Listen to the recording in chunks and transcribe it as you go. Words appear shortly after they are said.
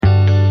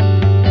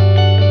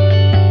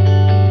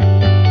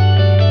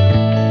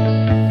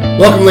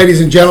Welcome, ladies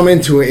and gentlemen,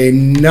 to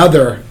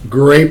another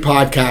great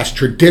podcast,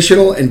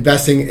 Traditional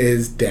Investing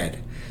is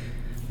Dead.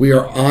 We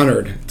are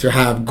honored to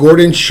have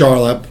Gordon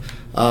Charlop.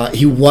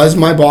 He was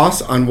my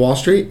boss on Wall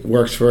Street,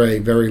 works for a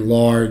very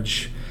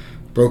large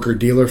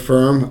broker-dealer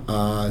firm,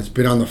 has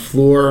been on the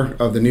floor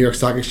of the New York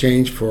Stock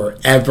Exchange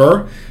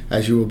forever,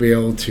 as you will be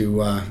able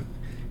to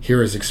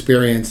hear his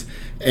experience.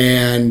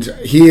 And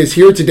he is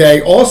here today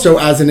also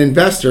as an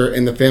investor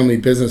in the Family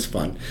Business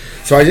Fund.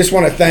 So I just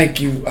want to thank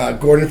you,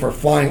 Gordon, for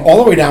flying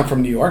all the way down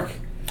from New York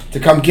to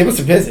come give us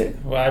a visit.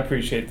 Well, I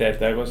appreciate that,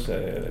 Douglas.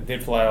 I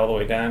did fly all the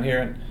way down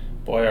here, and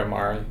boy, are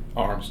my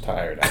arms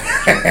tired.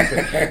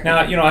 Now,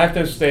 I have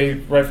to say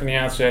right from the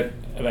outset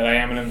that I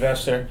am an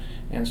investor,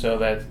 and so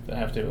that I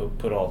have to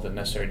put all the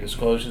necessary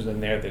disclosures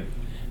in there that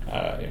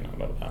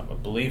I'm a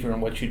believer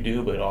in what you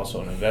do, but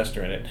also an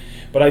investor in it.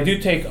 But I do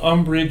take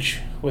umbrage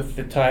with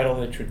the title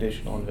that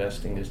traditional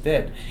investing is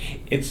dead.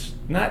 It's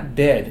not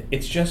dead.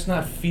 It's just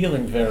not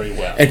feeling very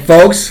well. And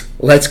folks,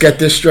 let's get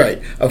this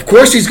straight. Of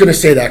course he's going to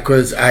say that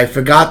because I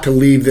forgot to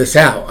leave this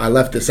out. I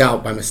left this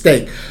out by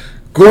mistake.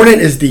 Gordon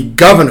is the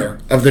governor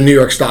of the New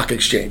York Stock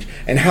Exchange.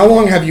 And how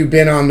long have you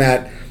been on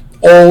that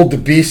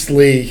old,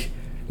 beastly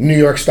New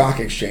York Stock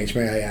Exchange,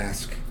 may I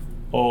ask?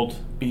 Old,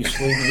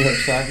 beastly New York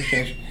Stock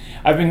Exchange?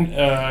 I've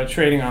been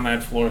trading on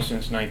that floor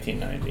since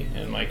 1990,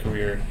 and my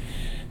career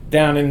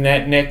down in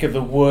that neck of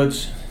the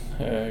woods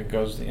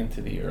goes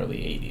into the early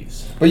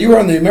 80s. But you were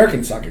on the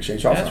American Stock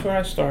Exchange also. That's where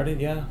I started,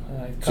 yeah.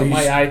 I cut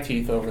my eye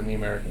teeth over in the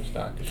American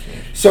Stock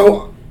Exchange.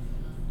 So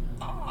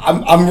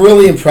I'm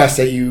really impressed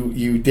that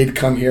you did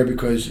come here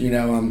because,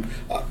 I'm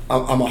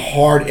a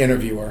hard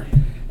interviewer.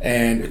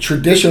 And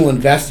traditional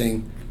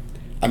investing,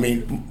 I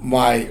mean,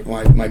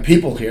 my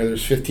people here,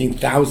 there's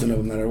 15,000 of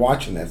them that are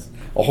watching this,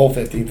 a whole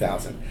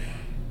 15,000.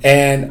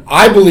 And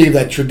I believe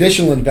that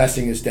traditional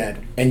investing is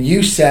dead. And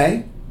you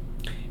say?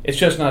 It's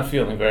just not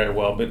feeling very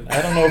well. But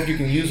I don't know if you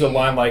can use a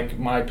line like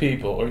my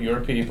people or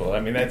your people. I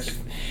mean,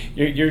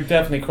 you're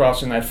definitely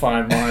crossing that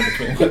fine line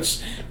between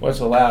what's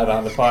allowed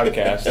on the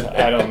podcast.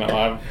 I don't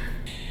know.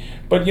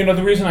 But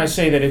the reason I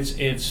say that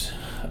it's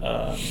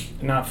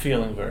not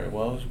feeling very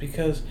well is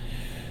because,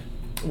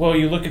 well,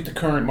 you look at the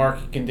current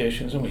market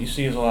conditions, and what you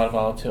see is a lot of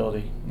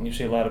volatility, and you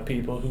see a lot of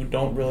people who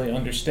don't really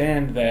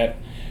understand that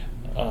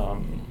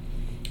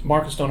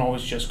markets don't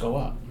always just go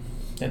up,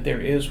 that there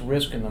is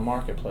risk in the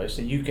marketplace,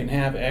 that you can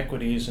have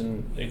equities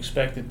and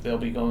expect that they'll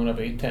be going up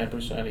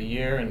 8-10% a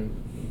year,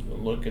 and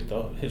look at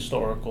the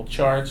historical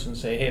charts and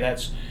say, hey,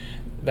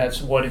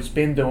 that's what it's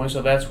been doing,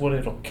 so that's what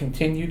it'll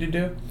continue to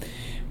do.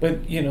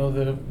 But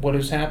what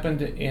has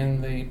happened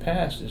in the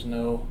past is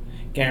no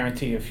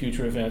guarantee of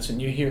future events,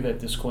 and you hear that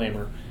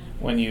disclaimer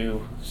when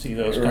you see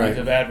those kinds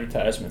of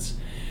advertisements.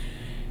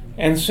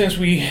 And since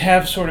we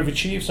have sort of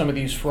achieved some of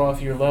these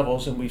frothier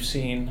levels, and we've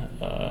seen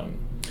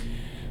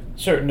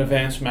certain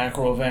events,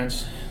 macro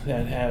events,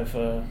 that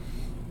have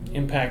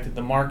impacted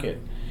the market,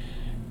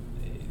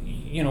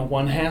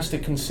 one has to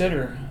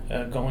consider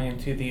going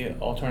into the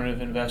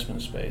alternative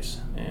investment space.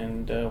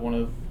 And one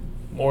of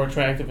the more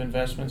attractive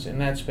investments in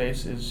that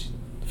space is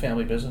the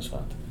Family Business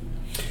Fund.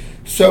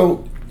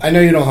 So I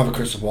know you don't have a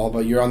crystal ball,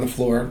 but you're on the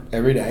floor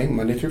every day,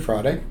 Monday through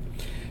Friday.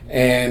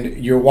 And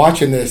you're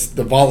watching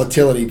the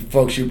volatility.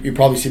 Folks, you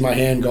probably see my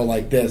hand go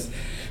like this.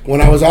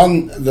 When I was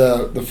on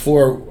the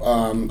floor,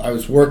 I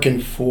was working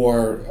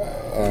for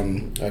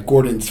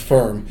Gordon's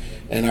firm,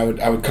 and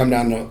I would come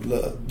down to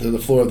the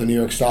floor of the New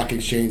York Stock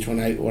Exchange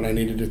when I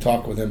needed to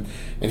talk with him,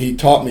 and he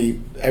taught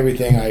me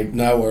everything I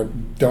know or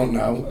don't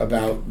know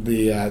about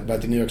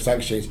the New York Stock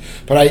Exchange.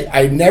 But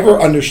I never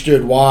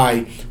understood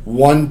why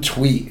one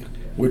tweet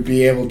would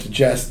be able to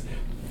just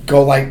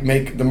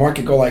make the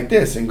market go like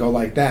this and go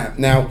like that.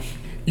 Now,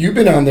 you've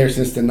been on there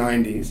since the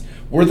 90s.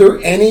 Were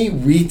there any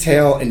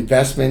retail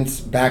investments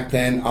back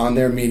then on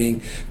there,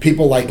 meaning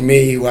people like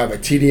me who have a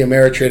TD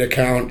Ameritrade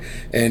account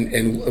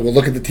and will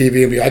look at the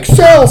TV and be like,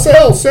 sell,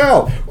 sell,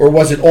 sell? Or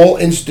was it all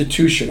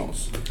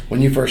institutionals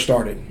when you first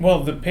started?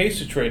 Well, the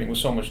pace of trading was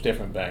so much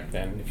different back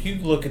then. If you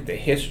look at the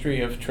history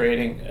of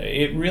trading,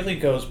 it really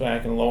goes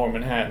back in Lower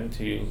Manhattan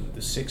to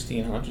the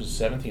 1600s,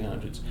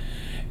 1700s.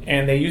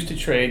 And they used to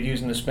trade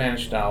using the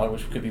Spanish dollar,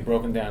 which could be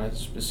broken down into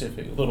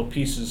specific little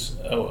pieces,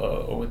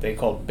 or what they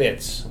called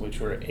bits,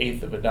 which were an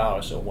eighth of a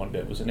dollar. So one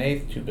bit was an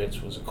eighth, 2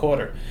 bits was a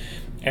quarter.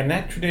 And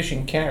that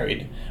tradition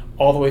carried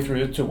all the way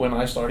through to when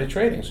I started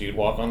trading. So you'd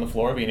walk on the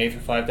floor, be an eighth for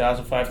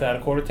 5,000,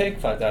 5,000 a quarter, take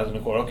 5,000 a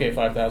quarter. Okay,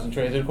 5,000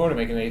 trades a quarter,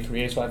 make an eighth,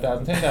 3 eighths,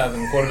 5,000, 10,000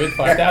 a quarter, bit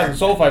 5,000,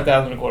 sold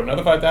 5,000 a quarter,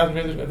 another 5,000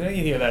 trades a quarter. Then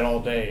you hear that all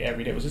day,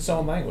 every day. It was its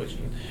own language.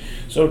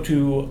 So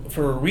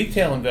for a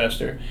retail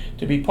investor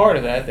to be part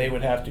of that, they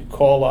would have to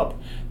call up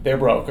their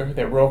broker.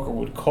 Their broker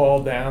would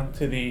call down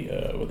to the,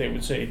 what they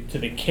would say, to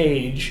the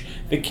cage.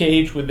 The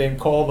cage would then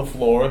call the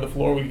floor. The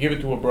floor would give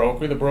it to a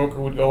broker. The broker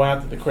would go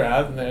out to the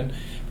crowd and then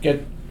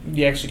get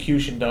the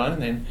execution done,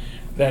 and then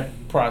that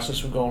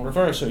process would go in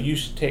reverse. So it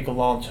used to take a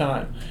long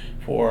time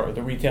for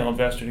the retail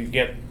investor to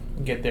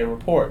get their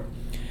report.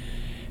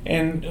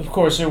 And of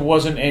course, there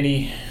wasn't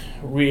any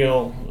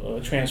real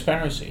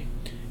transparency.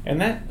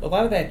 And a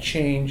lot of that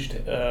changed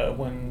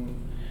when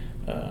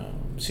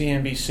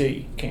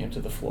CNBC came to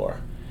the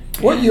floor.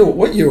 What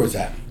year was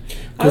that?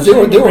 Because I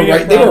they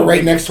was were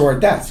right next to our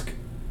desk.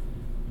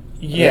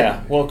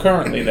 Yeah, well,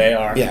 currently they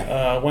are.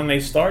 Yeah. When they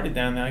started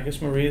down there, I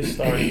guess Maria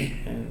started,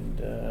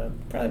 and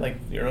probably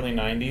like the early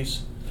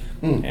 '90s.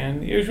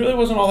 And it really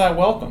wasn't all that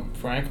welcome,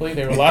 frankly.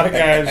 There were a lot of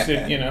guys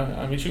that,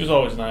 I mean, she was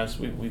always nice.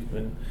 We've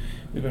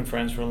been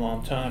friends for a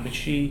long time, but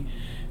she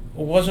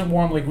wasn't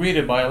warmly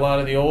greeted by a lot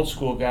of the old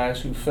school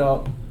guys who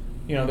felt,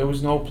 there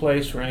was no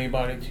place for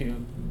anybody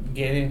to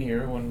get in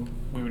here when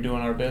we were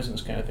doing our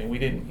business, kind of thing. We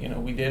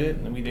didn't, we did it,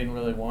 and we didn't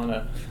really want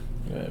to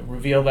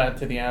reveal that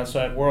to the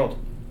outside world.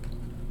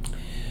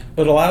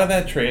 But a lot of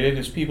that traded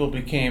as people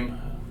became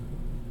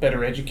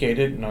better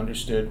educated and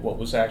understood what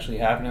was actually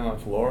happening on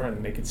the floor,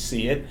 and they could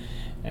see it.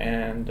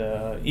 And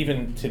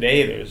even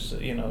today, there's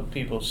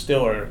people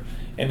still are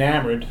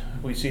enamored.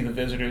 We see the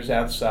visitors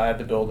outside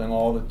the building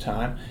all the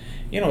time.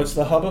 It's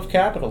the hub of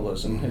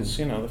capitalism. Mm-hmm. It's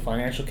the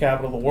financial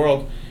capital of the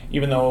world.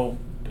 Even though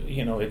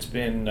it's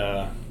been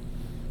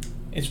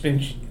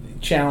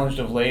challenged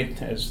of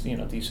late as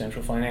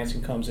decentral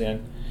financing comes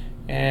in,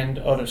 and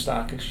other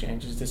stock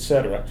exchanges,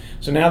 etc.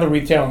 So now the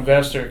retail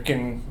investor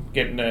can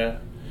get in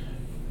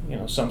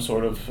some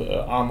sort of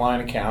online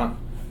account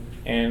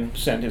and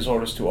send his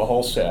orders to a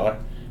wholesaler,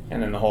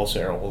 and then the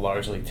wholesaler will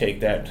largely take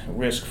that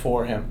risk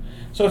for him.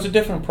 So it's a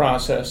different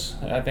process.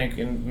 I think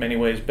in many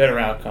ways better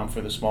outcome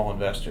for the small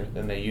investor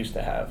than they used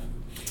to have.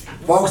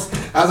 Folks,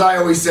 as I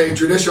always say,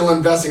 traditional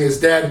investing is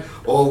dead,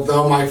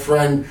 although my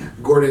friend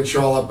Gordon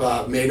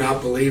Charlop may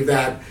not believe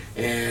that,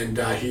 and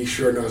he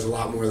sure knows a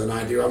lot more than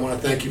I do. I want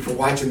to thank you for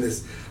watching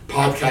this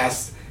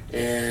podcast,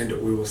 and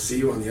we will see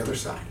you on the other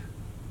side.